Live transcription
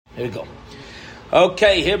Here we go.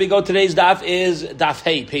 Okay, here we go. Today's daf is Daf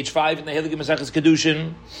Hay, page 5 in the Hayomi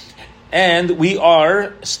Kedushin. And we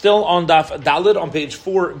are still on Daf Dalid on page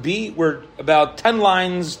 4b. We're about 10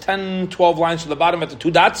 lines, 10, 12 lines to the bottom at the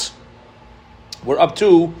 2 dots. We're up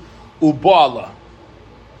to Ubala.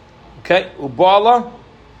 Okay, Ubala.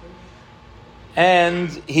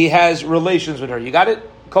 And he has relations with her. You got it?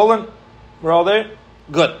 Colon? We're all there?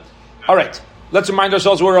 Good. All right. Let's remind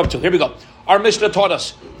ourselves what we're up to. Here we go. Our Mishnah taught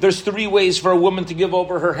us there's 3 ways for a woman to give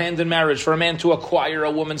over her hand in marriage, for a man to acquire a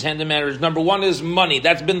woman's hand in marriage. Number 1 is money.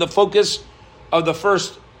 That's been the focus of the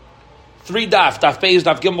first 3 daf Beis,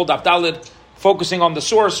 Daf Gimel, Daf Dalid, focusing on the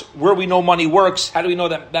source, where we know money works. How do we know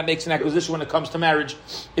that makes an acquisition when it comes to marriage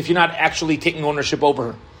if you're not actually taking ownership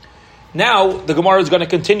over her? Now, the Gemara is going to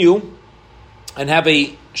continue and have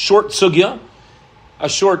a short sugya, a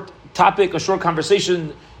short topic, a short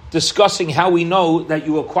conversation discussing how we know that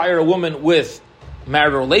you acquire a woman with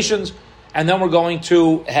marital relations, and then we're going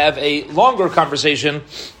to have a longer conversation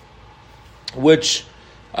which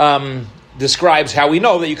describes how we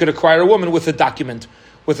know that you could acquire a woman with a document,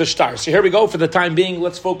 with a shtar. So here we go. For the time being,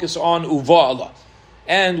 let's focus on uvala.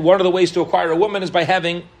 And one of the ways to acquire a woman is by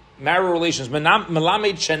having marital relations.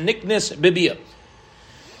 Melamed sheniknis bibia.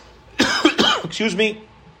 Excuse me.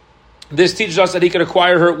 This teaches us that he could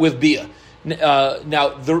acquire her with bia.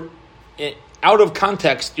 Now, out of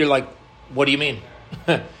context, you're like, what do you mean?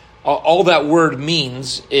 All that word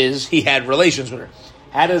means is he had relations with her.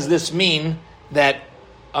 How does this mean that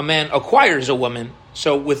a man acquires a woman?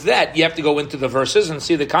 So with that, you have to go into the verses and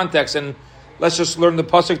see the context, and let's just learn the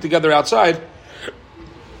pasuk together outside.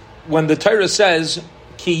 When the Torah says,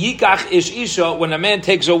 Ki yikach ish isha, when a man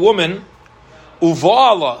takes a woman,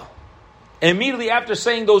 uvala, immediately after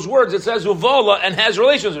saying those words, it says uvala and has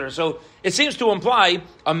relations with her. So it seems to imply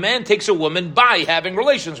a man takes a woman by having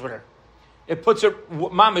relations with her. It puts it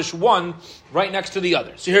mamish one right next to the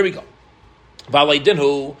other. So here we go. Valei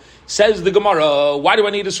dinhu, says the Gemara, why do I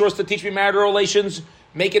need a source to teach me marital relations?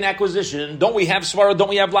 Make an acquisition. Don't we have svara? Don't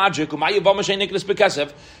we have logic?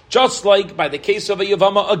 Just like by the case of a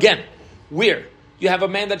yavama again, where you have a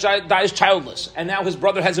man that dies childless, and now his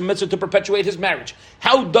brother has a mitzvah to perpetuate his marriage.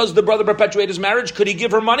 How does the brother perpetuate his marriage? Could he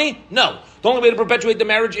give her money? No. The only way to perpetuate the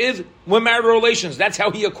marriage is with marital relations. That's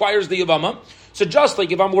how he acquires the yavama. So just like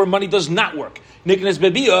yavama where money does not work, niknes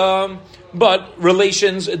bebia, but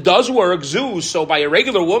relations does work, zuz. So by a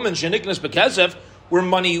regular woman, sheniknes bekesef, where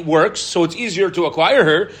money works, so it's easier to acquire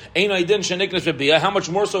her. Ein aydin sheniknes bebia. How much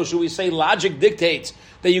more so should we say logic dictates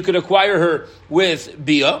that you could acquire her with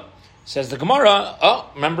bia? Says the Gemara,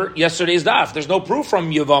 remember yesterday's daf, there's no proof from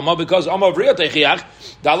Yavama because Amavriya Techiach,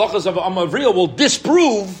 the halachas of Amavriya will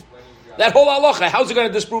disprove that whole halacha. How's it going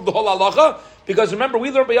to disprove the whole halacha? Because remember, we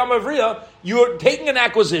learned by Amavriya, you're taking an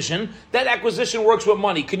acquisition, that acquisition works with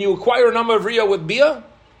money. Can you acquire an Amavriya with Bia?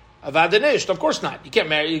 Avadanisht, of course not. You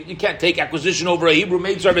can't take acquisition over a Hebrew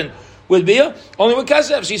maidservant with Bia, only with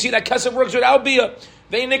Kesef. So you see that Kesef works without Bia.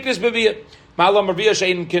 Veiniknis bebia. Says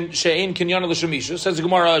the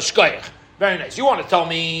Gemara, Shkayach. Very nice. You want to tell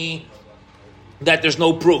me that there's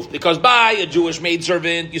no proof because by a Jewish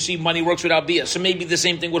maidservant, you see money works without bia. So maybe the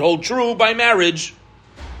same thing would hold true by marriage.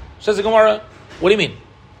 Says the Gemara, what do you mean?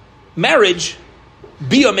 Marriage,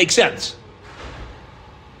 bia makes sense.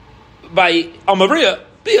 By Amavriya,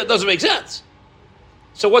 bia doesn't make sense.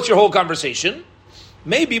 So what's your whole conversation?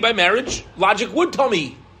 Maybe by marriage, logic would tell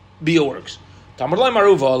me bia works.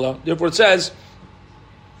 Therefore it says,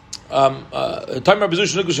 therefore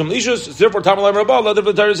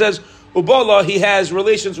the Torah says, Ubala, he has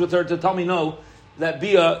relations with her to tell me no, that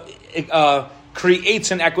Bia creates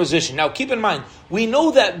an acquisition. Now keep in mind, we know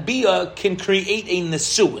that Bia can create a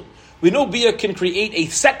Nesuin. We know Bia can create a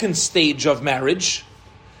second stage of marriage,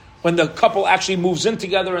 when the couple actually moves in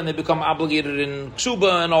together and they become obligated in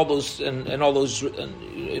ksuba and all those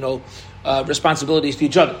responsibilities to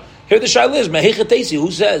each other. Here the shaila is mehechatesi,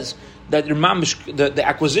 who says that the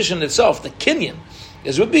acquisition itself, the kinyan,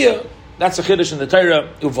 is with bia. That's a chiddush in the Torah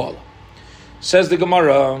uvala. Says the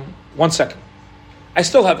Gemara. 1 second, I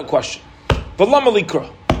still have a question. V'lama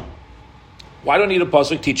likra? Why do I need a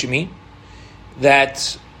pasuk teaching me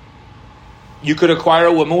that you could acquire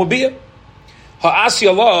a woman with bia?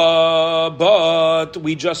 Ha'asiyallah, but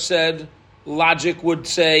we just said logic would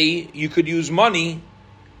say you could use money.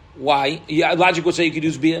 Why? Yeah, logic would say you could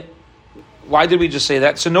use bia. Why did we just say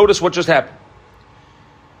that? So notice what just happened.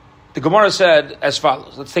 The Gemara said as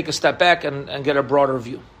follows. Let's take a step back and get a broader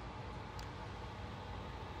view.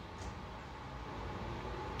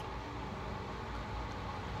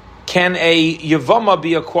 Can a Yavama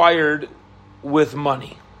be acquired with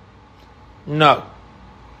money? No.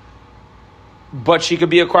 but she could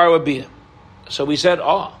be acquired with Bia. So we said,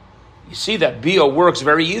 you see that Bia works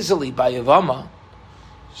very easily by Yavama.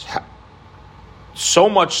 So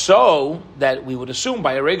much so that we would assume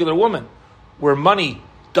by a regular woman, where money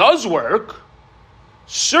does work,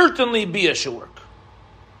 certainly Bia should work.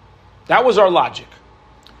 That was our logic.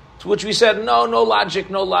 To which we said, no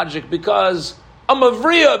logic, because a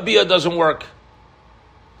Mavriya Bia doesn't work.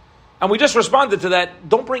 And we just responded to that,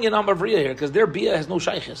 don't bring in Amavriya here, because their Bia has no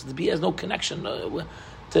shaykhis. The Bia has no connection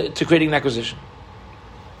to creating an acquisition.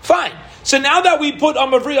 Fine. So now that we put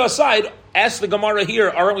Amavriya aside, ask the Gemara here,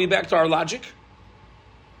 aren't we back to our logic?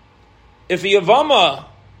 If Yavama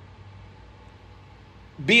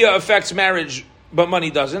Bia affects marriage, but money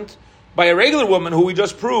doesn't, by a regular woman who we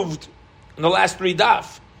just proved in the last 3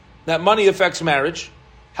 daf, that money affects marriage,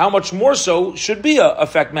 how much more so should Bia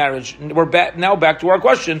affect marriage? And we're now back to our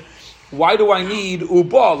question, why do I need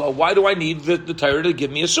Ubala? Why do I need the Torah to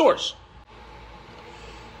give me a source?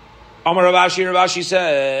 Amar Ravashi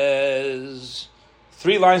says,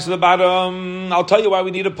 3 lines to the bottom, I'll tell you why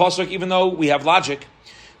we need a pasuk, even though we have logic.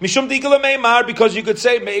 Mishum Dikala Meimar, because you could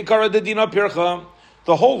say, Meikara Dedina Pircha,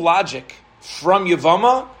 the whole logic from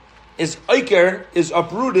Yavama is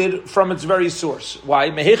uprooted from its very source. Why?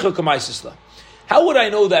 Mehecha Kamaisisla. How would I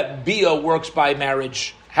know that Bia works by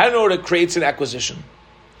marriage? How do I know that it creates an acquisition?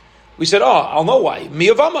 We said, I'll know why.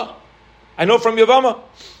 Miyavama. I know from Yavama.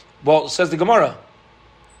 Well, says the Gemara,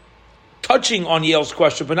 touching on Yale's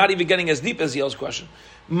question, but not even getting as deep as Yale's question.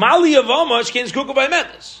 Mali Yavama shkeins kuka by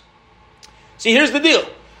metas. See, here's the deal.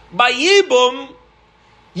 By Yibum,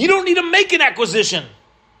 you don't need to make an acquisition.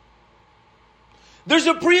 There's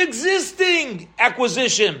a pre-existing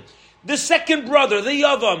acquisition. The second brother, the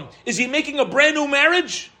Yavam, is he making a brand new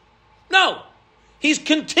marriage? No. He's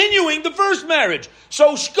continuing the first marriage.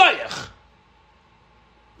 So, shkayach.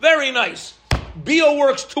 Very nice. Bia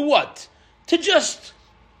works to what? To just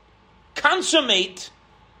consummate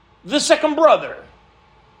the second brother.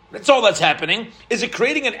 That's all that's happening. Is it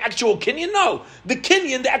creating an actual kinyan? No. The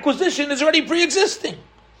kinyan, the acquisition, is already pre-existing.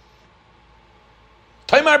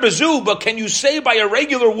 Taimar bezu, but can you say by a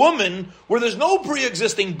regular woman where there's no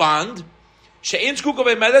pre-existing bond,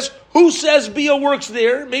 who says Bia works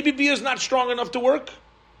there? Maybe Bia is not strong enough to work.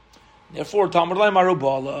 Therefore, Talmud Lai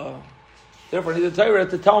Marubala. Therefore, I need the Torah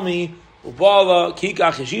to tell me Ubala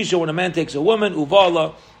Kikach Yeshisha, when a man takes a woman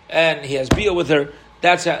Ubala and he has Bia with her.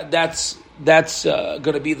 That's going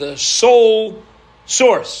to be the sole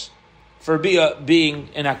source for Bia being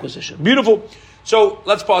an acquisition. Beautiful. So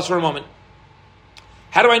let's pause for a moment.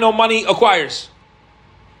 How do I know money acquires?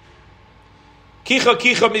 Kicha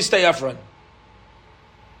mistay Ephron.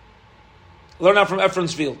 Learn out from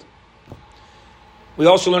Ephron's field. We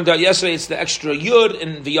also learned out yesterday it's the extra yud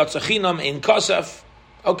in v'yatzachinam in kasef.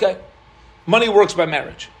 Okay. Money works by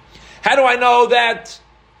marriage. How do I know that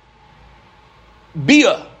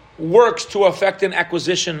Bia works to affect an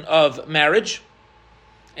acquisition of marriage?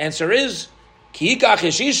 Answer is Kiikach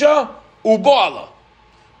Yeshisha Ubala.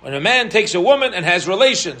 When a man takes a woman and has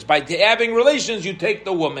relations, by having relations, you take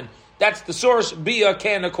the woman. That's the source Bia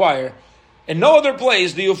can acquire. In no other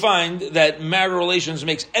place do you find that marital relations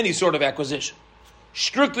makes any sort of acquisition.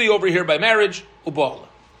 Strictly over here by marriage, Ubala.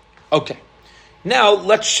 Okay. Now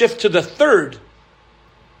let's shift to the third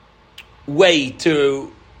way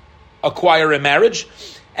to acquire a marriage,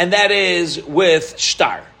 and that is with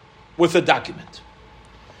shtar, with a document.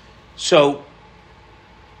 So,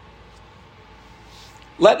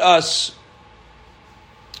 let us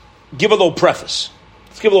give a little preface.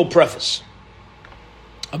 Let's give a little preface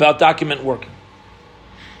about document working.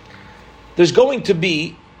 There's going to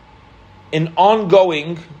be an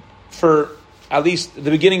ongoing, for at least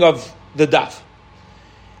the beginning of the daf,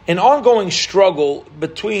 an ongoing struggle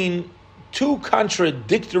between 2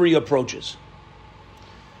 contradictory approaches.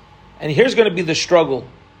 And here's going to be the struggle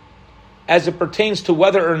as it pertains to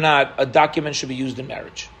whether or not a document should be used in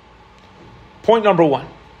marriage. Point number 1.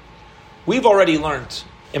 We've already learned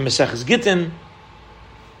in Maseches Gittin,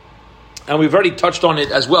 and we've already touched on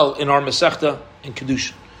it as well in our Masechta in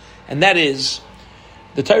Kedushin. And that is,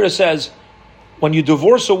 the Torah says, when you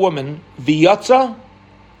divorce a woman, v'yatza,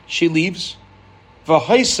 she leaves,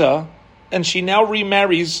 v'haisa, and she now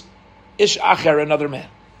remarries ish acher, another man.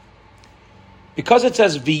 Because it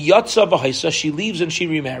says v'yatza v'haisa, she leaves and she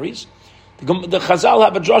remarries, the Chazal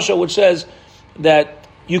have a drasha which says that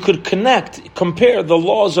you could compare the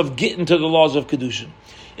laws of Gittin to the laws of Kedushin.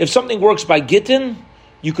 If something works by Gittin,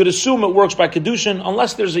 you could assume it works by Kedushin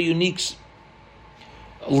unless there's a unique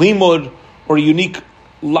limud or unique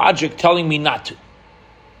logic telling me not to.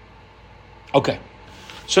 Okay.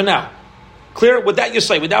 So now, clear with that you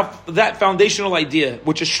say, without that foundational idea,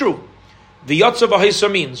 which is true, The Yotza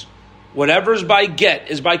B'Haisa means, whatever's by get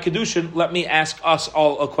is by Kedushin. Let me ask us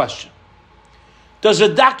all a question. Does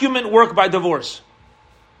a document work by divorce?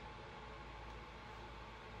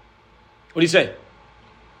 What do you say?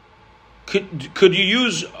 Could you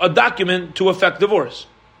use a document to affect divorce?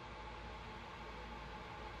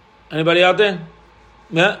 Anybody out there?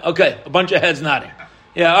 Yeah? Okay, a bunch of heads nodding.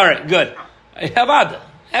 Yeah, all right, good. Havada,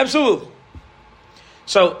 absolutely.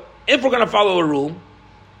 So, if we're going to follow a rule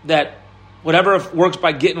that whatever works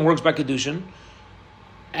by Gittin works by Kedushin,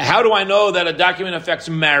 how do I know that a document affects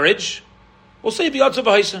marriage? We'll say V'yatzav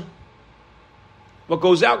Haisa. What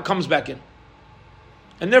goes out comes back in.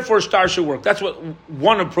 And therefore, star should work. That's what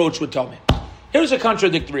one approach would tell me. Here's a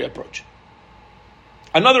contradictory approach.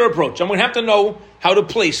 Another approach. I'm going to have to know how to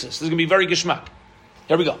place this. This is going to be very geschmack.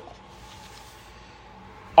 Here we go.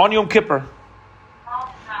 On Yom Kippur,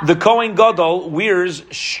 the Kohen Gadol wears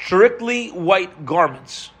strictly white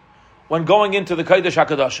garments when going into the Kodesh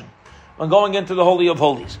HaKadoshim, when going into the Holy of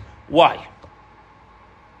Holies. Why?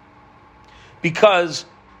 Because,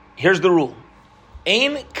 here's the rule.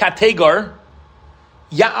 Ein kategar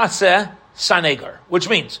ya'aseh sanegar, which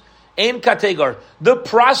means, ein kategar, the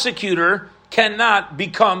prosecutor cannot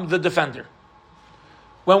become the defender.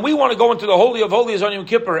 When we want to go into the Holy of Holies on Yom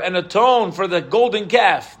Kippur and atone for the golden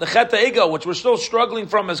calf, the Chet HaEgel, which we're still struggling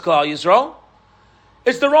from as Klal Yisrael,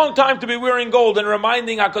 it's the wrong time to be wearing gold and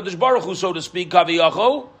reminding HaKadosh Baruch Hu, so to speak,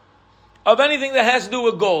 Kaviyachol, of anything that has to do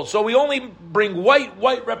with gold. So we only bring white.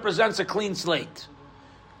 White represents a clean slate.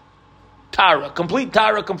 Tara, complete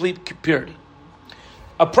purity.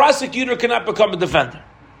 A prosecutor cannot become a defender.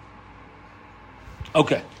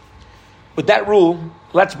 Okay. With that rule,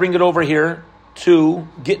 let's bring it over here to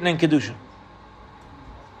Gittin and Kedushin.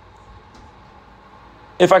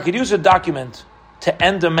 If I could use a document to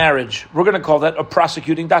end a marriage, we're going to call that a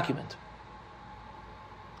prosecuting document.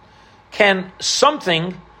 Can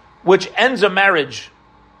something which ends a marriage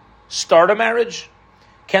start a marriage?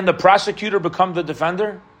 Can the prosecutor become the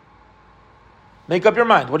defender? Make up your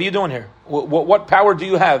mind. What are you doing here? What power do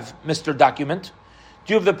you have, Mr. Document?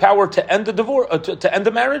 Do you have the power to end the divorce, to end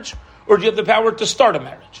the marriage, or do you have the power to start a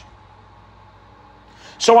marriage?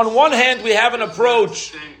 So on one hand, we have an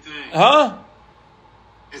approach. Same thing. Huh?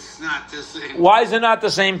 It's not the same. Why is it not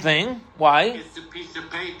the same thing? Why? It's a piece of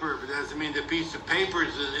paper, but doesn't mean the piece of paper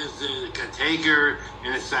is a kateger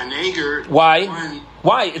and a saneger. Why?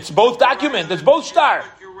 Why? It's both document. It's both star.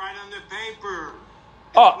 What you write on the paper.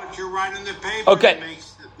 Oh. What you write on the paper Okay. that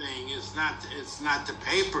makes the thing. It's not the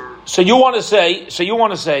paper. So you want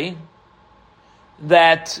to say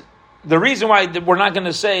that the reason why we're not going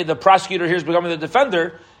to say the prosecutor here is becoming the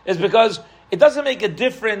defender is because it doesn't make a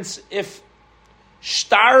difference if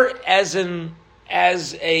shtar as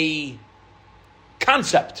a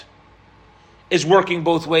concept is working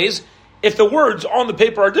both ways if the words on the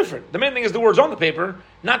paper are different. The main thing is the words on the paper,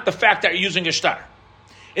 not the fact that you're using a shtar.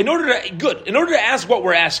 In order to ask what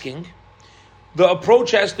we're asking, the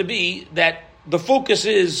approach has to be that the focus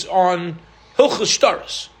is on hilchos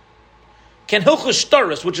shtaris. Can hilchos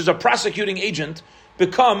shtaris, which is a prosecuting agent,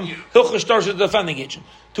 become hilchos shtaris, a defending agent?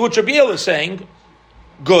 To which Rabbi is saying,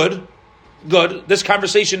 good. This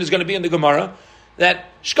conversation is going to be in the Gemara that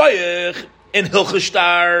shkayich in hilchos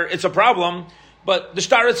shtar it's a problem, but the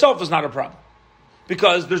shtar itself is not a problem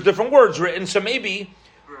because there's different words written. So maybe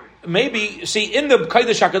see in the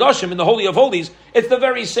Kodesh HaKadoshim, in the Holy of Holies, it's the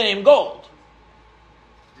very same gold.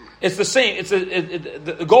 It's the same.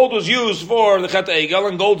 The gold was used for the Chet HaEgel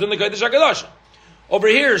and gold's in the Kodesh HaKadoshim. Over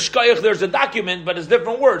here, shkayich, there's a document, but it's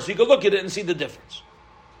different words. So you can look at it and see the difference.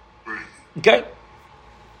 Okay?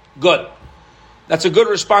 Good. That's a good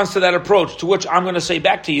response to that approach, to which I'm going to say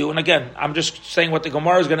back to you. And again, I'm just saying what the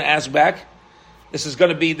Gemara is going to ask back.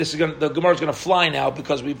 The Gemara is going to fly now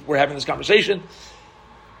because we're having this conversation.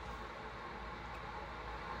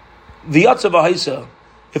 The Yatzav Haisa,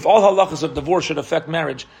 if all halachas of divorce should affect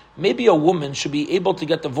marriage, maybe a woman should be able to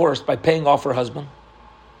get divorced by paying off her husband.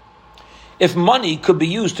 If money could be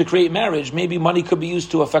used to create marriage, maybe money could be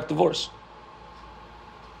used to affect divorce.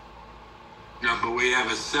 No,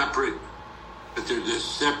 but there's a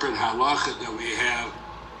separate halacha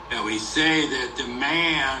that we say that the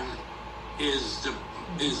man is the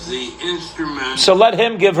instrument. So let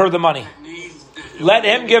him give her the money. Let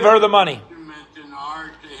him give her the money. In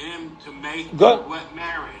order to him to make Good. What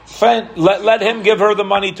marriage? Fine. Let him give her the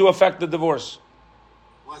money to affect the divorce.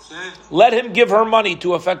 What's that? Let him give her money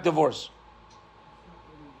to affect divorce.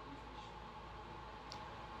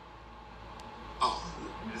 Oh,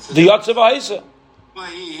 The Yatzav Haisa. Well,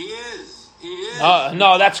 he is.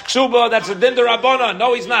 No, that's ksuba. That's a din d'Rabbanan.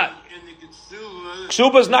 No, he's not.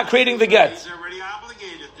 Ksuba is not creating the get. He's already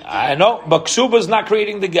obligated. I know, but ksuba is not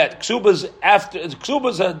creating the get. Ksuba's a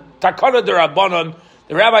takana derabanan.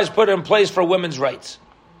 The rabbis put it in place for women's rights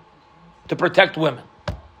to protect women.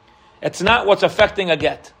 It's not what's affecting a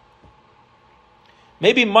get.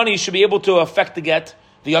 Maybe money should be able to affect the get.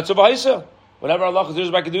 The yatzav ha'isa. Whatever Allah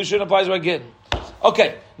does by kedushin applies by get.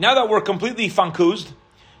 Okay, now that we're completely funkuzed,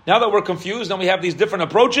 now that we're confused, and we have these different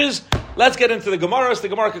approaches, let's get into the Gemara. So the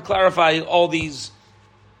Gemara could clarify all these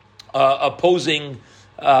opposing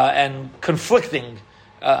and conflicting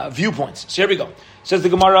viewpoints. So here we go. Says the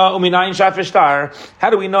Gemara, Uminayin shafishtar.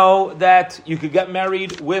 How do we know that you could get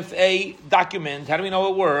married with a document? How do we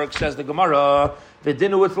know it works? Says the Gemara,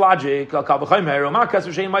 Vidinu with logic,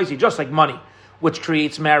 just like money, which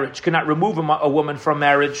creates marriage, cannot remove a woman from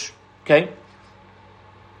marriage. Okay?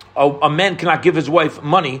 A man cannot give his wife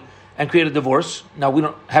money and create a divorce. Now we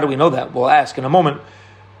don't. How do we know that? We'll ask in a moment.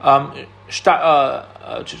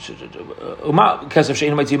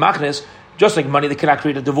 Just like money that cannot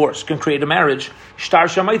create a divorce, can create a marriage. Shtar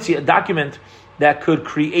shamaitzi, a document that could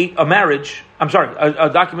create a marriage. I'm sorry, a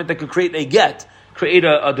document that could create a get, create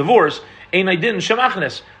a divorce. Einaydin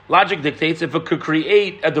shamachnes. Logic dictates if it could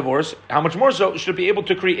create a divorce, how much more so it should be able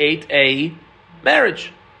to create a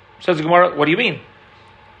marriage. Says the Gemara, what do you mean?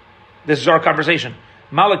 This is our conversation.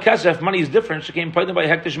 Malak kesef, money is different. She came paid by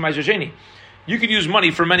hektish ma'aseh. You could use money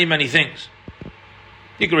for many, many things.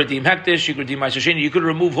 You could redeem hektish, you could redeem ma'aseh. You could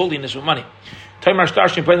remove holiness with money. Taimar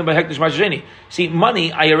starshim paid by hektish ma'aseh. See,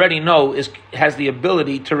 money I already know has the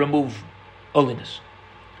ability to remove holiness.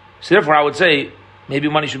 So therefore, I would say maybe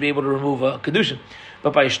money should be able to remove kedushin,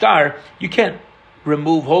 but by shtar you can't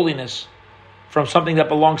remove holiness from something that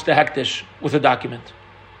belongs to hektish with a document.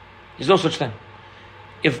 There's no such thing.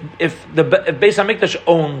 If Beis Hamikdash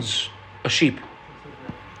owns a sheep,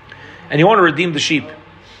 and you want to redeem the sheep,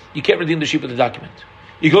 you can't redeem the sheep with a document.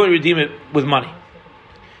 You can only redeem it with money.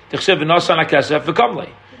 So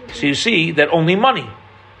you see that only money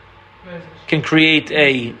can create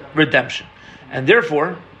a redemption, and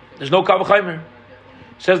therefore there's no kavach chaimer.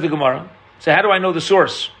 Says the Gemara. So how do I know the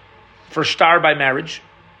source for shtar by marriage?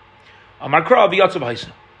 Amar kra v'yatzav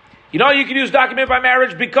ha'isa. You know you can use document by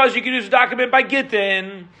marriage because you can use document by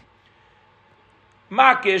gittin.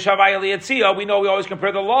 Makish havayali etzia. We know we always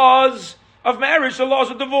compare the laws of marriage to laws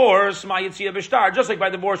of divorce. Ma yetzia b'shtar. Just like by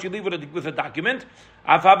divorce, you leave with a document.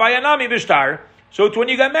 Af havayanami b'shtar. So when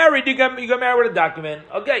you get married, you get married with a document.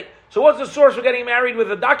 Okay. So what's the source for getting married with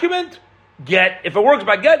a document? Get. If it works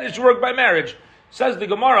by get, it should work by marriage. Says the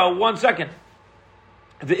Gemara. 1 second.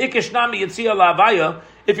 The ikishnami yetzia la'avaya.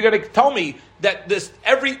 If you're going to tell me that this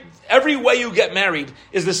every way you get married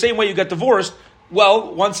is the same way you get divorced,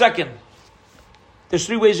 well, 1 second. There's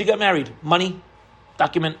 3 ways you get married: money,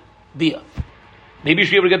 document, bia. Maybe you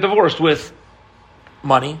should be able to get divorced with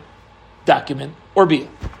money, document, or bia.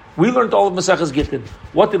 We learned all of Maseches Gittin.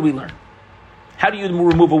 What did we learn? How do you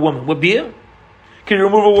remove a woman? With bia? Can you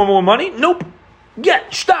remove a woman with money? Nope.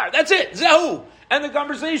 Get, shtar, that's it. Zehu. End the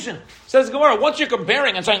conversation. Says Gemara, once you're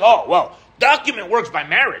comparing and saying, oh, well, document works by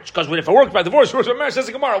marriage, because if it works by divorce, it works by marriage. Says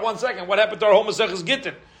the Gemara, 1 second, what happened to our whole Maseches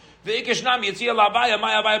Gittin? Maybe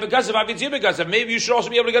you should also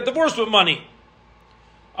be able to get divorced with money.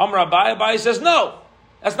 Amar Abaye says, no,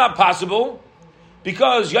 that's not possible,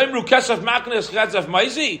 because there's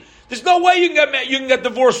no way you can get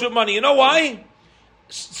divorced with money. You know why?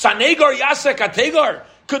 Sanegar Yasek Ategar.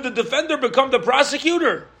 Could the defender become the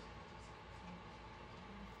prosecutor?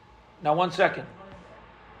 Now 1 second.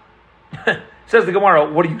 Says the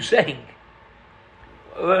Gemara, what are you saying?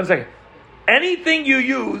 1 second. Anything you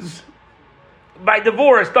use by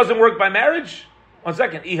divorce doesn't work by marriage? 1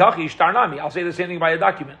 second. Ihachi shtarnami. I'll say the same thing by a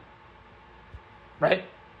document. Right?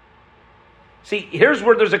 See, here's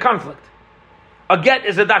where there's a conflict. A get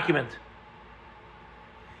is a document.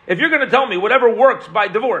 If you're going to tell me whatever works by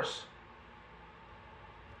divorce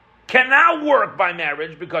cannot work by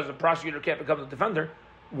marriage because the prosecutor can't become the defender,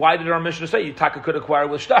 why did our Mishnah say you could acquire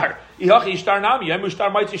with shtar? You say the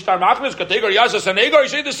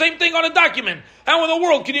same thing on a document. How in the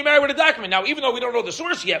world can you marry with a document? Now, even though we don't know the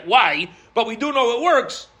source yet, why? But we do know it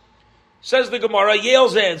works. Says the Gemara,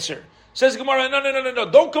 Yale's answer. Says the Gemara, no.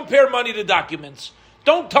 Don't compare money to documents.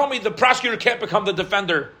 Don't tell me the prosecutor can't become the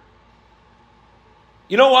defender.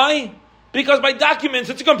 You know why? Because by documents,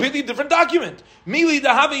 it's a completely different document.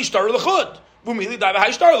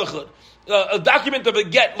 A document of a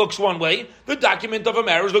get looks one way. The document of a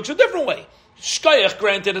marriage looks a different way. Shkayach,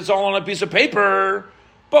 granted, it's all on a piece of paper,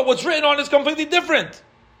 but what's written on is completely different.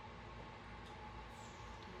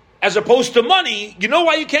 As opposed to money, you know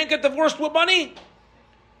why you can't get divorced with money?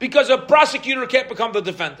 Because a prosecutor can't become the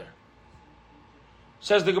defender.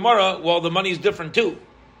 Says the Gemara, well, the money is different too.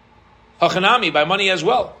 Hachanami, by money as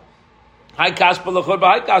well. High kaspa l'chud,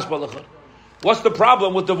 by high kaspa l'chud. What's the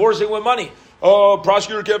problem with divorcing with money? Oh,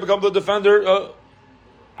 prosecutor can't become the defender.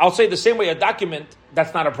 I'll say the same way a document,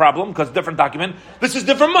 that's not a problem because different document. This is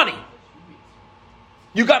different money.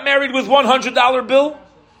 You got married with $100 bill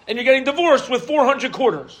and you're getting divorced with 400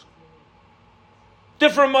 quarters.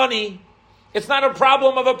 Different money. It's not a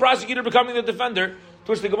problem of a prosecutor becoming the defender,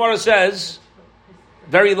 to which the Gemara says,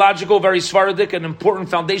 very logical, very Sfaradic, an important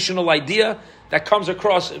foundational idea that comes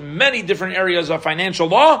across in many different areas of financial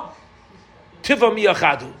law. Tiva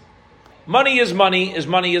miyachadu. Money is money, is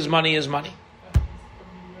money, is money, is money.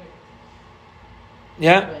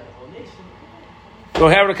 Yeah? So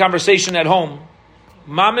we had a conversation at home.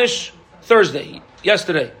 Mamish, Thursday,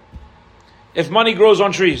 yesterday. If money grows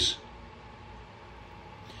on trees.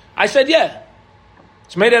 I said, yeah.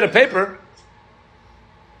 It's made out of paper.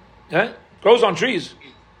 Yeah? Grows on trees.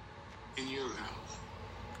 In your house.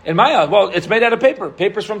 In my house. Well, it's made out of paper.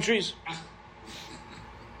 Paper's from trees.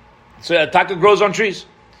 So taka grows on trees.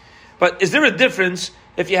 But is there a difference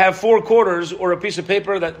if you have 4 quarters or a piece of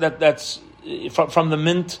paper that's from the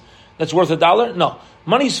mint that's worth $1? No.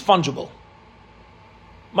 Money's fungible.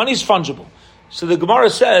 Money's fungible. So the Gemara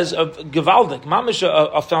says of Gevaldik, Mamish,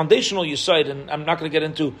 a foundational yesod, and I'm not going to get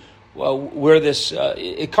into where this,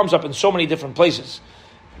 it comes up in so many different places,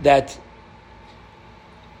 that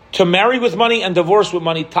to marry with money and divorce with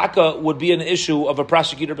money, taka would be an issue of a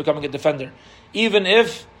prosecutor becoming a defender. Even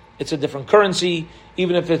if it's a different currency,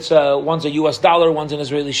 even if it's one's a US dollar, one's an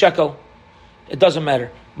Israeli shekel, it doesn't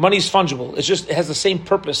matter. Money's fungible. It's just, it has the same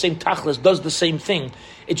purpose, same tachlis, does the same thing.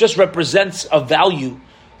 It just represents a value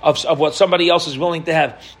of what somebody else is willing to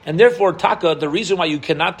have. And therefore, taka, the reason why you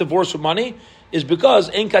cannot divorce with money is because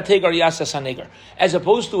en kategar yasas hanegar. As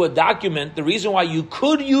opposed to a document, the reason why you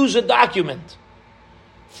could use a document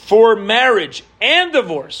for marriage and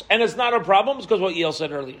divorce, and it's not a problem, is because what Yael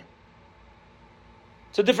said earlier.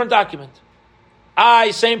 It's a different document.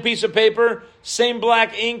 Same piece of paper, same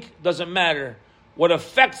black ink, doesn't matter. What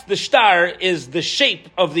affects the shtar is the shape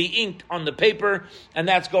of the ink on the paper, and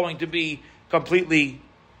that's going to be completely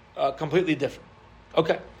different.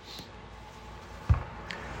 Okay.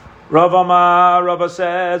 Rava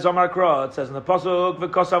says, Amar Kra, it says in the Pasuk,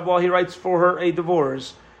 V'kosav, while he writes for her a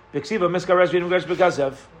divorce, V'ksiva miskares v'nimgash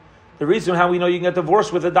b'kasev. The reason how we know you can get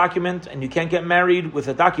divorced with a document and you can't get married with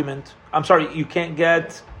a document, you can't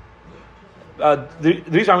get, the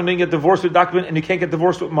reason how we know you can get divorced with a document and you can't get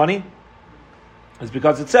divorced with money is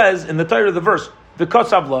because it says in the title of the verse,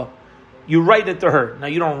 V'kosavla, you write it to her. Now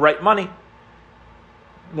you don't write money,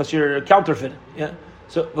 unless you're a counterfeit. Yeah.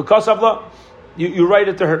 So V'kosavla, you write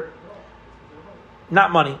it to her.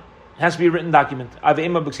 Not money. It has to be a written document.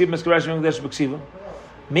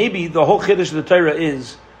 Maybe the whole chiddush of the Torah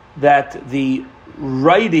is that the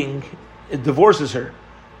writing, it divorces her,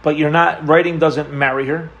 but writing doesn't marry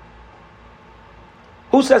her.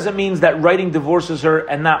 Who says it means that writing divorces her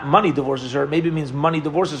and not money divorces her? Maybe it means money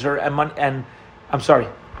divorces her and I'm sorry.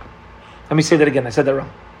 Let me say that again. I said that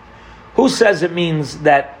wrong. Who says it means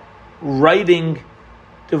that writing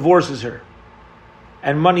divorces her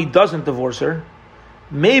and money doesn't divorce her?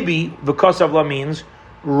 Maybe v'kosavla means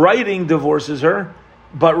writing divorces her,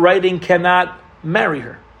 but writing cannot marry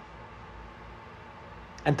her.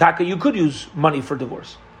 And taka, you could use money for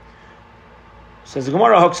divorce. Says the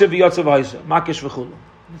Gemara, makish v'chulu.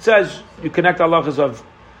 It says you connect halachas of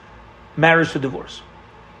marriage to divorce.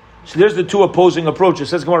 So there's the two opposing approaches.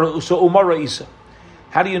 It says Gemara, so umara isa.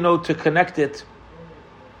 How do you know to connect it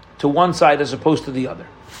to one side as opposed to the other?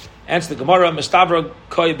 Answer the Gemara, mistavra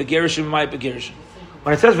koy begerishim may begerishim.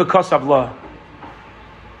 When it says v'kosav law,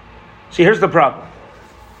 see, here's the problem.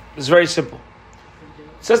 It's very simple.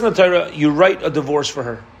 It says in the Torah, you write a divorce for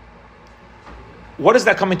her. What is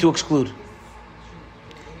that coming to exclude?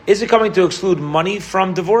 Is it coming to exclude money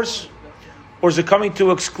from divorce? Or is it coming to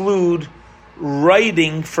exclude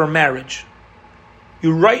writing for marriage?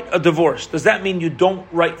 You write a divorce. Does that mean you don't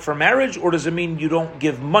write for marriage? Or does it mean you don't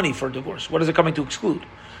give money for divorce? What is it coming to exclude?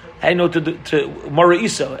 How do you know to Mara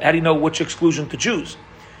Isa? How do you know which exclusion to choose?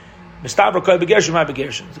 The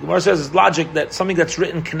Gemara says it's logic that something that's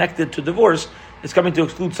written connected to divorce is coming to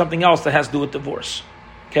exclude something else that has to do with divorce.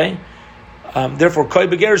 Okay? Therefore, Koi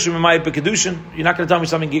Begerishim Imai Kedushin, you're not going to tell me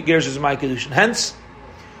something Gerish is Imai Kedushin. Hence,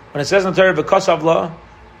 when it says in the Torah, V'kosav law,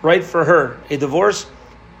 write for her a divorce,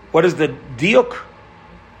 what is the diuk?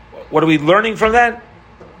 What are we learning from that?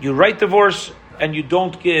 You write divorce and you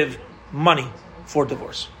don't give money for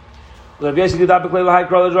divorce. Who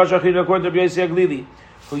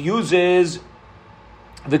uses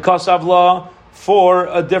the Kosav law for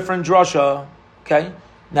a different drasha. Okay?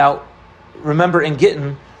 Now, remember in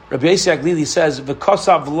Gittin, Rabbi Yossi Aglili says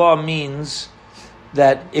v'kosav law means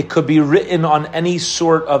that it could be written on any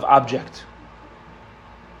sort of object,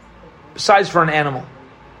 besides for an animal.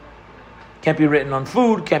 Can't be written on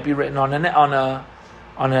food. Can't be written on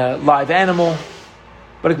a live animal.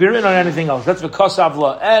 But it can be written on anything else. That's v'kosav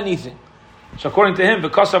law, anything. So according to him,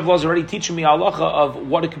 v'kosav law is already teaching me halacha of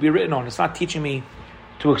what it could be written on. It's not teaching me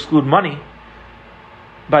to exclude money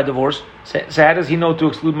by divorce. So how does he know to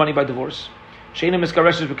exclude money by divorce? Sheina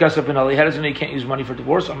miskareshes v'kosav benali. How does he know you can't use money for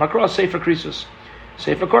divorce? Amakra sefer krisus.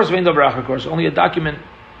 Sefer course, vein davar course. Only a document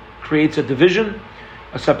creates a division,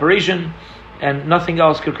 a separation, and nothing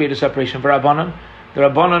else could create a separation. The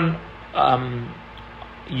Rabbanan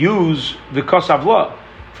use v'kosav law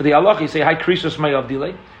for the halacha. You say hi krisus may of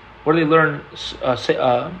delay. What do they learn?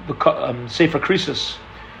 Sefer krisus.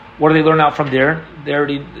 What do they learn out from there?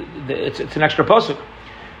 It's an extra pasuk.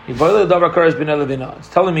 It's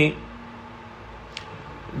telling me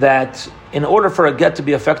that in order for a get to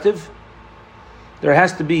be effective, there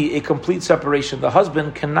has to be a complete separation. The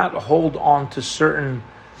husband cannot hold on to certain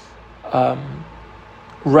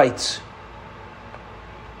rights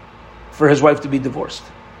for his wife to be divorced.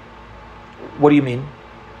 What do you mean?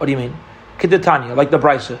 Kidatanya, like the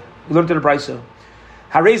Brisa. We learned to the Brisa.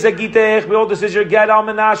 Behold, this is your get.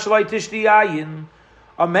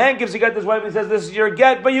 A man gives a get to his wife and says, this is your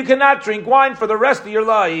get, but you cannot drink wine for the rest of your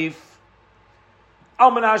life.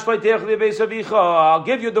 I'll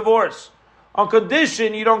give you a divorce on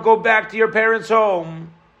condition you don't go back to your parents'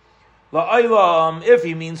 home. If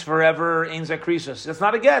he means forever, it's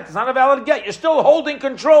not a get. It's not a valid get. You're still holding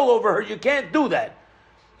control over her. You can't do that.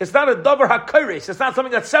 It's not a davar hakairis. It's not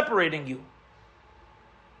something that's separating you.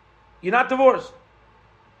 You're not divorced.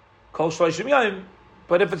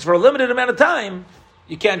 But if it's for a limited amount of time,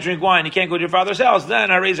 you can't drink wine, you can't go to your father's house, then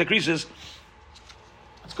harei ze krisus.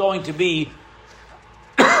 It's going to be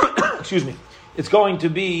it's going to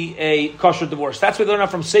be a kosher divorce. That's what they learn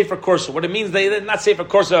from Sefer Korsa. What it means, they're not Sefer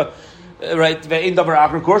Korsa, right?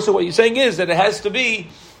 What you're saying is that it has to be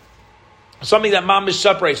something that mamish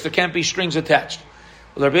separates. There can't be strings attached.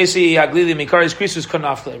 Well, Rabbi Aglili Mikaris Krisus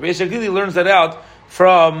Kanafle. Rabbi Aglili learns that out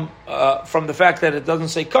from the fact that it doesn't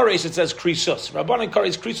say kares, it says krisus. Rabbanan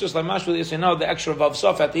kares krisus lamashvili. You know, the extra vav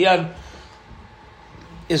sof at the end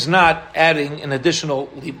is not adding an additional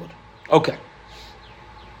libud. Okay.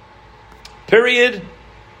 Period.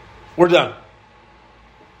 We're done.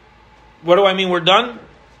 What do I mean we're done?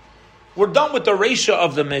 We're done with the Reisha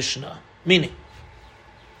of the Mishnah. Meaning,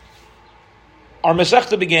 our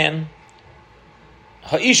Masechta began,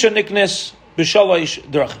 Ha'isha niknes b'shalosh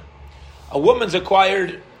drachim. A woman's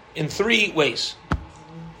acquired in 3 ways.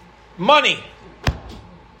 Money.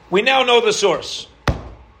 We now know the source.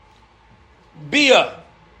 Bia.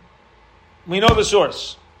 We know the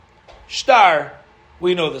source. Shtar.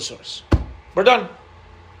 We know the source. We're done.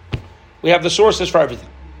 We have the sources for everything.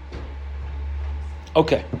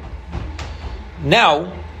 Okay.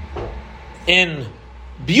 Now, in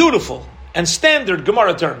beautiful and standard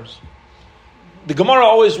Gemara terms, the Gemara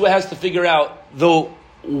always has to figure out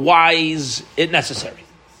why is it necessary.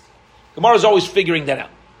 Gemara is always figuring that out.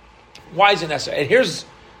 Why is it necessary? And here's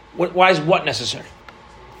why is what necessary.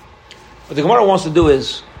 What the Gemara wants to do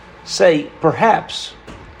is say, perhaps,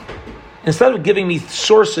 instead of giving me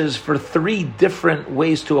sources for 3 different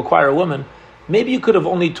ways to acquire a woman, maybe you could have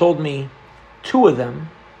only told me 2 of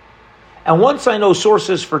them. And once I know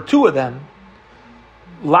sources for 2 of them,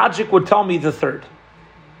 logic would tell me the 3rd.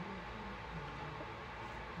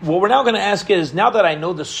 What we're now going to ask is, now that I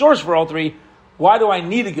know the source for all 3, why do I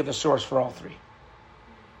need to give a source for all 3?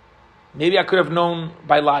 Maybe I could have known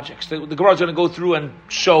by logic. So the Gemara is going to go through and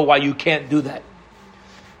show why you can't do that.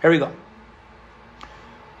 Here we go.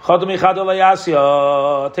 I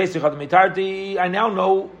now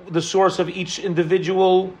know the source of each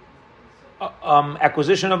individual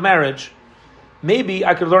acquisition of marriage. Maybe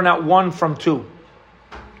I could learn out 1 from 2.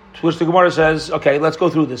 To which the Gemara says, okay, let's go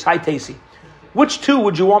through this. Hi, Tasi. Which 2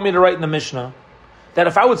 would you want me to write in the Mishnah? That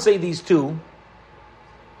if I would say these 2,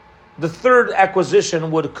 the 3rd acquisition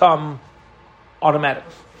would come automatic.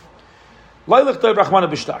 Says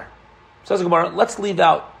the Gemara, let's leave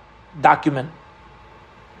out document.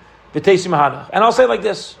 And I'll say like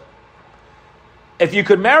this. If you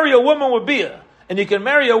could marry a woman with bia, and you can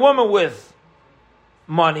marry a woman with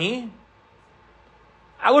money,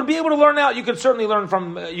 I would be able to learn out. You could certainly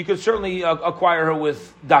acquire her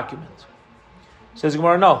with documents. Says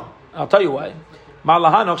Gemara, no. I'll tell you why.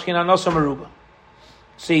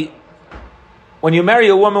 See, when you marry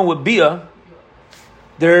a woman with bia,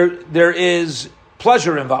 there is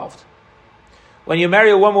pleasure involved. When you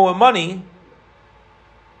marry a woman with money,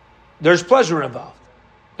 there's pleasure involved.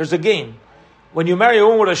 There's a gain. When you marry a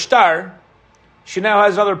woman with a shtar, she now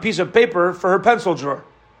has another piece of paper for her pencil drawer.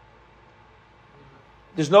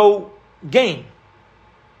 There's no gain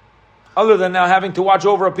other than now having to watch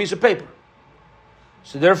over a piece of paper.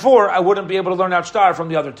 So therefore, I wouldn't be able to learn out shtar from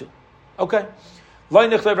the other two. Okay.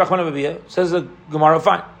 Says the Gemara,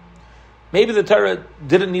 fine. Maybe the Torah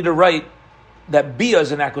didn't need to write that bia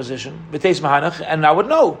is an acquisition, and I would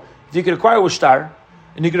know if you could acquire with shtar,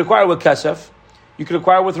 and you could acquire with kesef, you could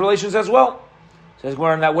acquire with relations as well. Says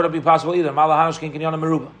Gemara, and that wouldn't be possible either.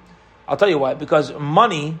 I'll tell you why. Because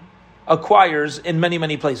money acquires in many,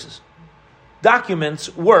 many places.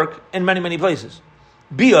 Documents work in many, many places.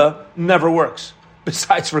 Bia never works,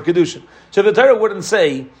 besides for Kedushin. So the Torah wouldn't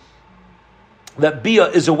say that bia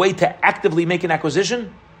is a way to actively make an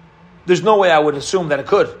acquisition. There's no way I would assume that it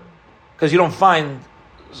could, because you don't find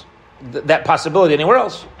that possibility anywhere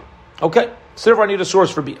else. Okay, so therefore I need a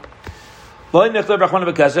source for bia. So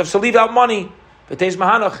leave out money.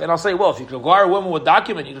 And I'll say, well, if you could acquire a woman with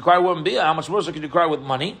document, you could acquire a woman bia, how much more so could you acquire with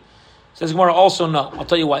money? Says Gemara, also no. I'll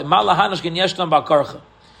tell you why.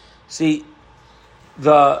 See,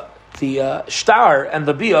 the shtar and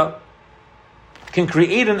the bia can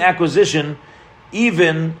create an acquisition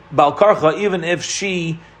even balkarcha, even if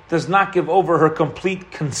she does not give over her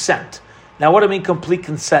complete consent. Now, what do I mean complete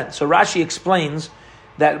consent? So Rashi explains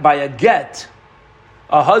that by a get,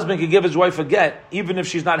 a husband can give his wife a get even if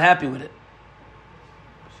she's not happy with it.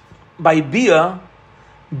 By bia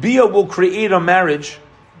will create a marriage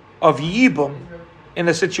of yibum in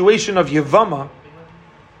a situation of yivama,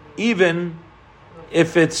 even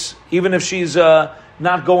if she's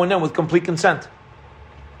not going in with complete consent.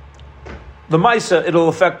 The Maisa, it'll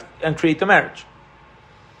affect and create the marriage.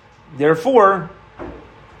 Therefore,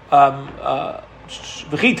 kesef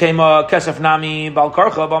nami bal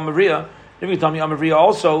karcha bal maria. If you tell me Amavriya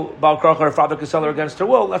also bal karcha, her father could sell her against her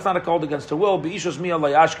will. That's not a called against her will. Beishos mia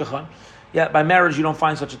layashkachan. Yeah, by marriage you don't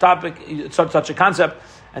find such a topic, such a concept,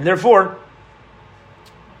 and therefore,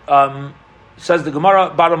 says the Gemara.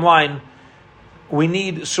 Bottom line, we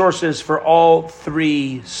need sources for all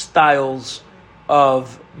three styles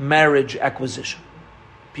of marriage acquisition.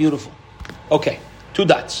 Beautiful. Okay, 2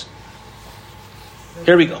 dots.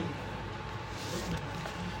 Here we go.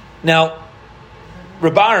 Now,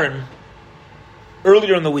 Reb Aaron,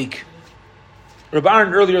 earlier in the week,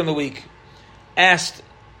 asked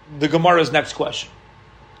the Gemara's next question.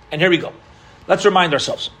 And here we go. Let's remind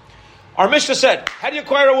ourselves. Our Mishnah said, how do you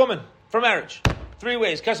acquire a woman for marriage? 3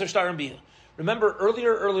 ways, kesef, shtar, and bia. Remember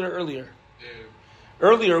earlier,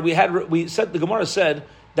 we said, the Gemara said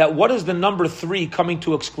that what is the number 3 coming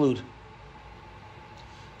to exclude?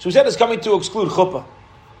 So we said it's coming to exclude chuppah.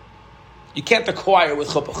 You can't acquire with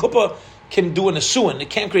chuppah. Chuppah can do an asuin. It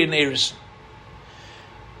can't create an eris.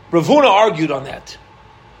 Rav Huna argued on that.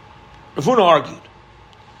 So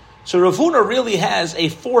Rav Huna really has a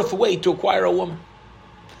 4th way to acquire a woman.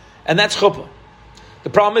 And that's chuppah. The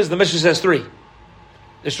problem is the Mishnah says 3.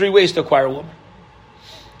 There's 3 ways to acquire a woman.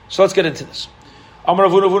 So let's get into this. Amar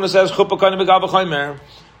Rav Huna says chuppah kind of begav v'chaymer.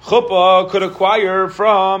 Chuppah could acquire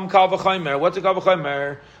from kal v'chaymer. What's a kal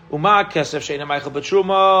v'chaymer? Uma kesef sheina meichel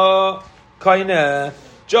b'truma kaineh.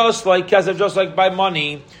 Just like kesef, just like by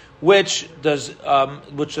money, which does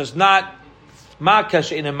not ma kesef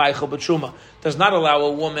sheina meichel b'truma, does not allow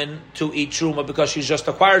a woman to eat truma because she's just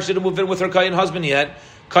acquired. She didn't move in with her kain husband yet.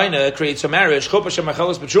 Kaineh creates a marriage. Chuppah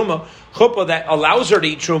shemeicheles b'truma. Chuppah that allows her to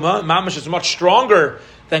eat truma. Mamash is much stronger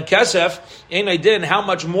than kesef. Ein din, how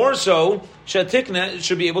much more so shetikna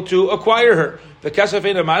should be able to acquire her. The kesef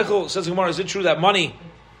ein meichel, says Gemara, is it true that money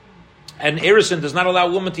and erison does not allow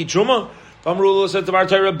a woman to eat truma? Biblically,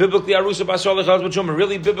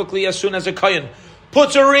 really, biblically, as soon as a kohen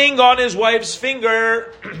puts a ring on his wife's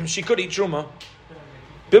finger, she could eat truma.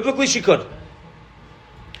 Biblically, she could.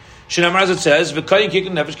 Shinamar, as it says, when a kohen has a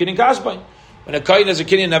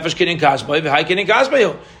kinyan nefesh kinyan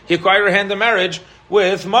kasbay, he acquired her hand in marriage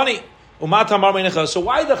with money. So why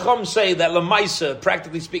the Chum say that Lamaisa,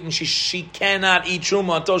 practically speaking, she cannot eat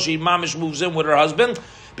truma until she mamish moves in with her husband?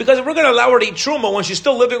 Because if we're going to allow her to eat truma when she's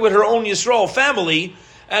still living with her own Yisrael family,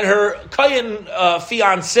 and her Kayan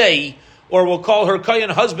fiancé, or we'll call her Kayan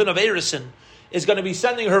husband of Erison, is going to be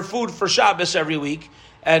sending her food for Shabbos every week,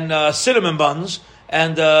 and cinnamon buns,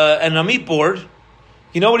 and a meat board,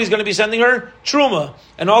 you know what he's going to be sending her? Truma.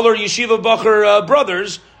 And all her yeshiva bacher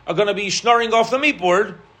brothers are going to be schnorring off the meat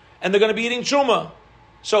board, and they're going to be eating truma.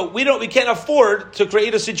 So we can't afford to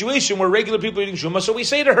create a situation where regular people are eating truma. So we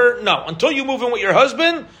say to her, no, until you move in with your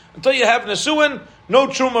husband, until you have nesuin, no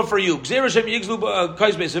truma for you.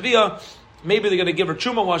 Maybe they're going to give her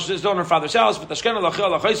truma while she's still in her father's house, and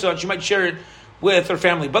she might share it with her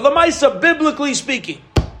family. But Lamaisa, biblically speaking,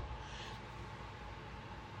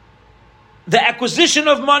 the acquisition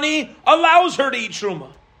of money allows her to eat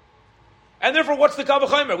truma. And therefore, what's the Kal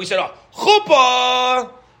V'chomer? We said,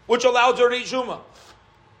 chuppah, which allows her to eat truma.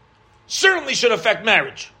 Certainly should affect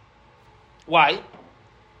marriage. Why?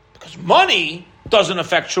 Because money doesn't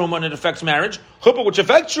affect truma and it affects marriage. Chuppah, which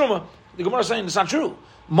affects truma. The Gemara is saying it's not true.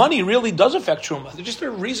 Money really does affect truma. There's just a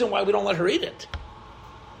reason why we don't let her eat it.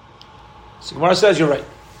 So Gemara says you're right.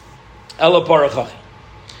 Ela parachachi.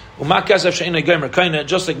 U'ma kasef she'enei gomer kaina,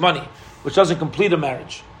 just like money, which doesn't complete a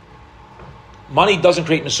marriage. Money doesn't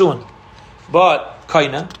create nesuin, but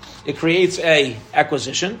kaina, it creates a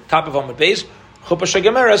acquisition. Top of Amud Beis. Chuppah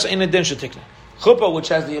shegemeres ein edin shetikna. Chuppah, which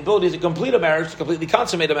has the ability to complete a marriage, to completely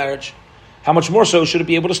consummate a marriage, how much more so should it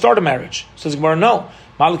be able to start a marriage? Says Gemara, no.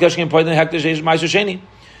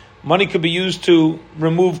 Money could be used to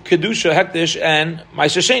remove kedusha, hektish, and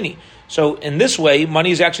ma'aser sheni. So in this way,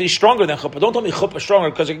 money is actually stronger than chuppah. Don't tell me chuppah is stronger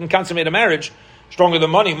because it can consummate a marriage. Stronger than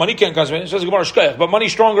money. Money can't consummate. It says Gemara shkayach, but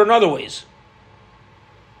money's stronger in other ways.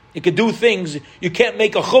 It could do things. You can't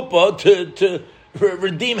make a chuppah to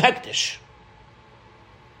redeem hektish.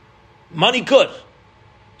 Money could.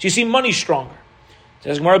 So you see, money's stronger. It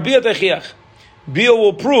says Gemara bia techiach. Bia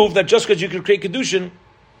will prove that just because you can create kedushin,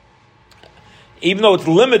 even though it's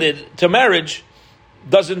limited to marriage,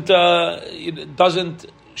 doesn't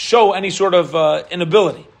show any sort of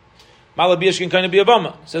inability. Malabiyah can kind of be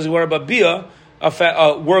yavama. Says where about bia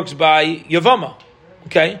works by yavama.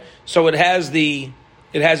 Okay, so it has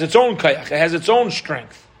its own kayach, it has its own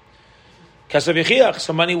strength. Kasav yichiach,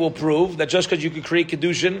 somebody will prove that just because you can create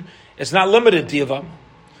kedushin, it's not limited to yavama.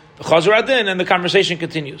 The chazar adin, and the conversation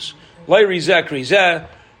continues. Lai rizeh krizeh.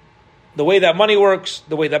 The way that money works,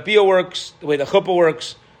 the way that bia works, the way that chuppah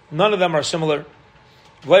works, none of them are similar.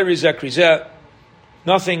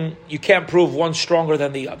 Nothing, you can't prove one stronger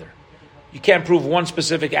than the other. You can't prove one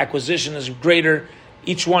specific acquisition is greater.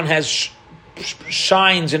 Each one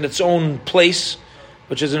shines in its own place,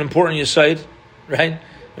 which is an important yesod, right?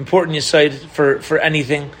 Important yesod for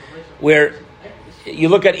anything, where you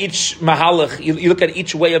look at each mahalach, you look at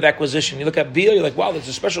each way of acquisition. You look at bia, you're like, wow, there's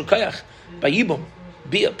a special kayach by yibum,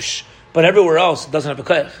 bia, psh. But everywhere else, it doesn't have a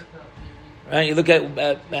kayach. Right? You look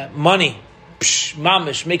at money, psh,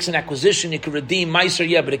 mamish, makes an acquisition, you can redeem meiser,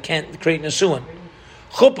 yeah, but it can't create nesuin.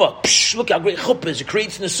 Chuppah, psh, look how great chuppah is, it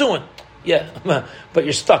creates nesuin. Yeah, but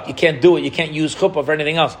you're stuck, you can't do it, you can't use chuppah for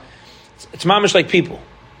anything else. It's mamish like people.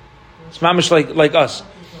 It's mamish like us.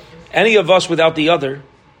 Any of us without the other,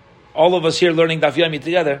 all of us here learning Daf Hayomi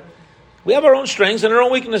together, we have our own strengths and our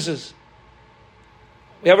own weaknesses.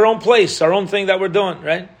 We have our own place, our own thing that we're doing,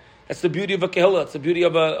 right? That's the beauty of a kehillah. It's the beauty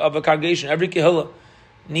of a congregation. Every kehillah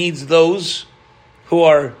needs those who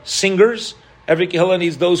are singers. Every kehillah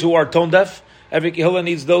needs those who are tone deaf. Every kehillah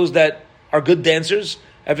needs those that are good dancers.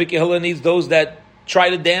 Every kehillah needs those that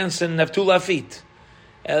try to dance and have two left feet.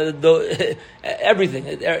 Everything.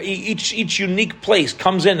 Each unique place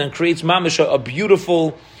comes in and creates mamish, a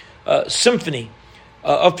beautiful symphony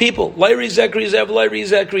of people. It's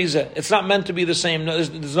not meant to be the same.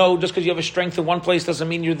 There's no, just because you have a strength in one place doesn't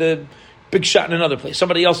mean you're the big shot in another place.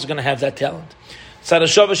 Somebody else is going to have that talent.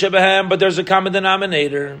 But there's a common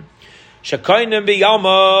denominator. They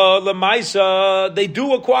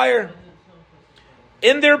do acquire.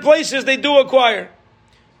 In their places, they do acquire.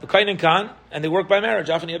 The kainin kan, and they work by marriage.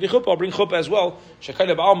 Often you have chuppah, I'll bring chuppah as well.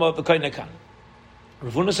 Shekayna b'alma, the kainin kan.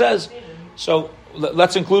 Ravuna says, so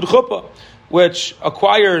let's include chuppah, which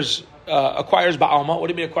acquires ba'alma. What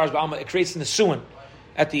do you mean acquires ba'alma? It creates nesuin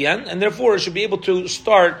at the end, and therefore it should be able to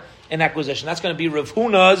start an acquisition. That's going to be Rav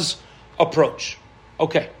Huna's approach.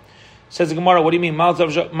 Okay. Says the Gemara, what do you mean?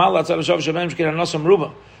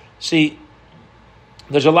 See,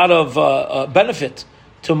 there's a lot of benefit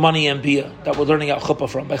to money and bia that we're learning out chuppah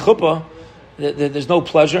from. By chuppah, there's no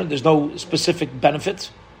pleasure, there's no specific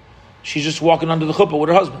benefit. She's just walking under the chuppah with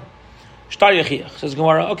her husband. Shtar yachiach. Says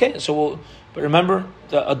Gemara, okay, but remember,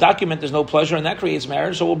 a document, there's no pleasure, and that creates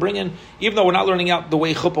marriage, so we'll bring in, even though we're not learning out the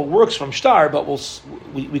way chuppah works from shtar, but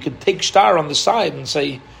we could take shtar on the side and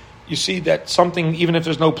say, you see that something, even if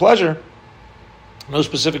there's no pleasure, no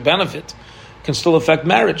specific benefit, can still affect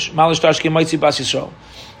marriage. Says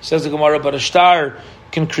the Gemara, but a shtar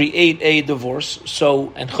can create a divorce,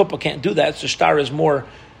 and chuppah can't do that, so shtar is much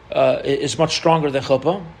stronger than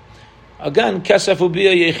chuppah. Again, kesef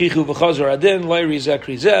ubiyah yechichu v'chazor adin loyri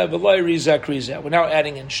zekrizeh v'loyri zekrizeh. We're now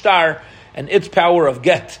adding in shtar and its power of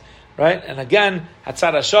get, right? And again,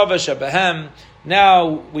 hatzad hashava shebehem.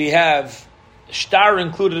 Now we have shtar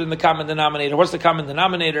included in the common denominator. What's the common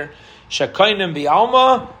denominator? Shekainim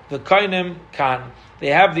bi'alma v'kainim kan. They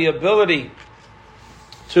have the ability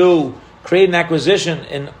to create an acquisition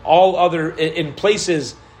in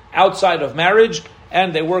places outside of marriage,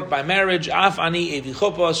 and they work by marriage. Af ani evi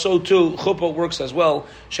chuppah, so too chuppah works as well.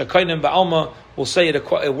 Shekainim ba'alma will say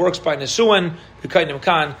it works by nesuin. V'kainim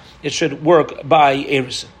kan, it should work by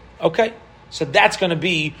erisin. Okay, so that's going to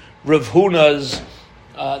be Rav Huna's.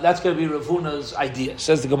 Idea.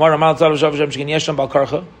 Says the Gemara,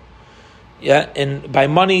 yeah, and by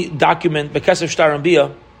money document, bekesef shtar and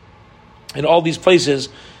bia, in all these places,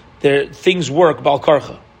 things work bal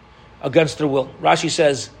karcha against their will. Rashi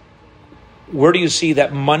says, where do you see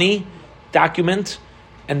that money document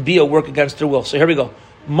and bia work against their will? So here we go.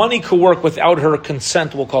 Money could work without her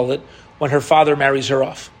consent, we'll call it, when her father marries her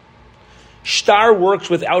off. Shtar works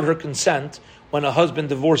without her consent when a husband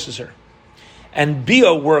divorces her. And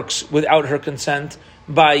bia works without her consent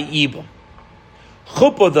by yibum.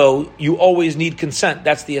 Chuppah, though, you always need consent.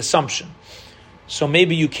 That's the assumption. So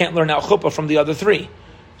maybe you can't learn out chuppah from the other three.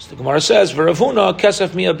 So the Gemara says, "V'Ravuna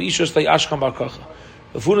kesef mia b'ishus le'ashkam bar karcha."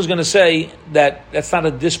 Ravuna is going to say that that's not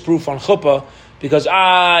a disproof on chuppah because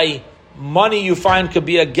money you find could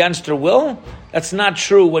be against her will. That's not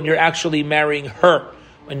true when you're actually marrying her.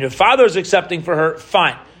 When your father is accepting for her,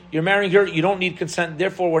 fine. You're marrying her, you don't need consent.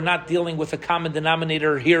 Therefore, we're not dealing with a common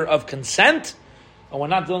denominator here of consent. And we're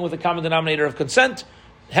not dealing with a common denominator of consent.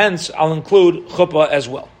 Hence, I'll include chuppah as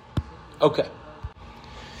well. Okay.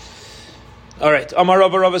 All right. Amar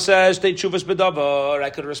Rava says, "Stay chuvas bedavar." I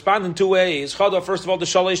could respond in two ways. Chada, first of all, the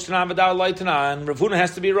shalish tanan v'dal lay tanan. Rav Huna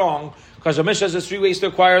has to be wrong because Rav Mishnah says there's 3 ways to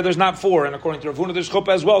acquire. There's not 4, and according to Rav Huna, there's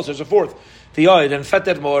chuppah as well. So there's a 4th. V'yoid and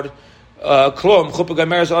feter mor klom chuppah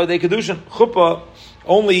gameres alei kedushin. Chuppah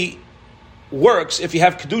only works if you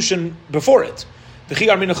have kedushin before it. How could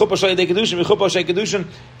you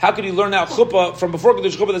learn out chuppah from before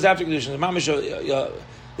kedushin? Chuppah that's after kedushin.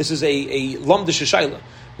 This is a lamdish shayla,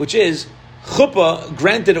 which is chuppah.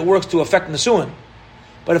 Granted, it works to affect nesuin,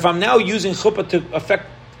 but if I'm now using chuppah to affect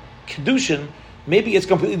kedushin, maybe it's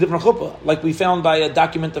completely different chuppah, like we found by a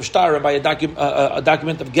document of shtar and by a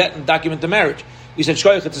document of get and document of marriage. We said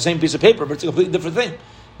shkoich, it's the same piece of paper, but it's a completely different thing.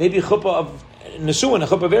 Maybe chuppah of nesuin, a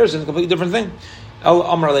chuppah of eres is a completely different thing. El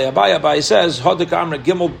Amar Le Abai says, Hadika Amra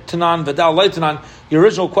Gimel Tanan Vadal Lay Tanan. The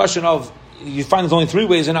original question of you find there's only 3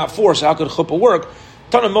 ways and not 4, so how could chuppah work?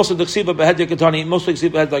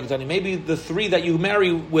 Maybe the 3 that you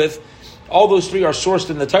marry with, all those 3 are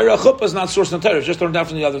sourced in the Torah. Chuppah is not sourced in the Torah; it's just learned down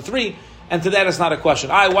from the other 3. And to that, it's not a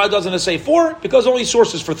question. Why doesn't it say 4? Because only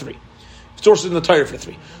sources for 3. Sources in the Torah for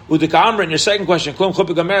 3. Udika Amra, in your second question, Klom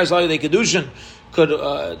Chuppah Gamer is Alei Kedushin. Could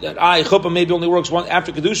that chuppah maybe only works one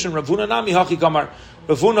after kedushin? Rav Huna nami hachi kamar.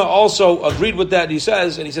 Rav Huna also agreed with that. He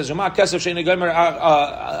says Zuma kesef she'nei gomer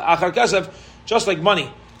achar kesef, just like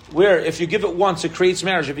money, where if you give it once it creates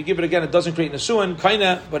marriage, if you give it again it doesn't create nesuin,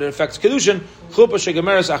 kaina, but it affects kedushin. Chuppah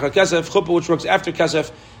she'gemeres achar kesef, chuppah which works after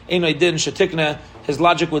kesef, einay din shetikna. His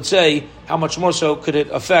logic would say, how much more so could it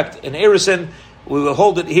affect an erisin? We will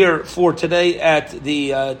hold it here for today at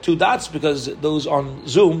the 2 dots because those on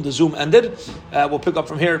Zoom, the Zoom ended. We'll pick up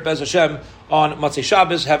from here, Bez Hashem, on Matzei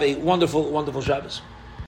Shabbos. Have a wonderful, wonderful Shabbos.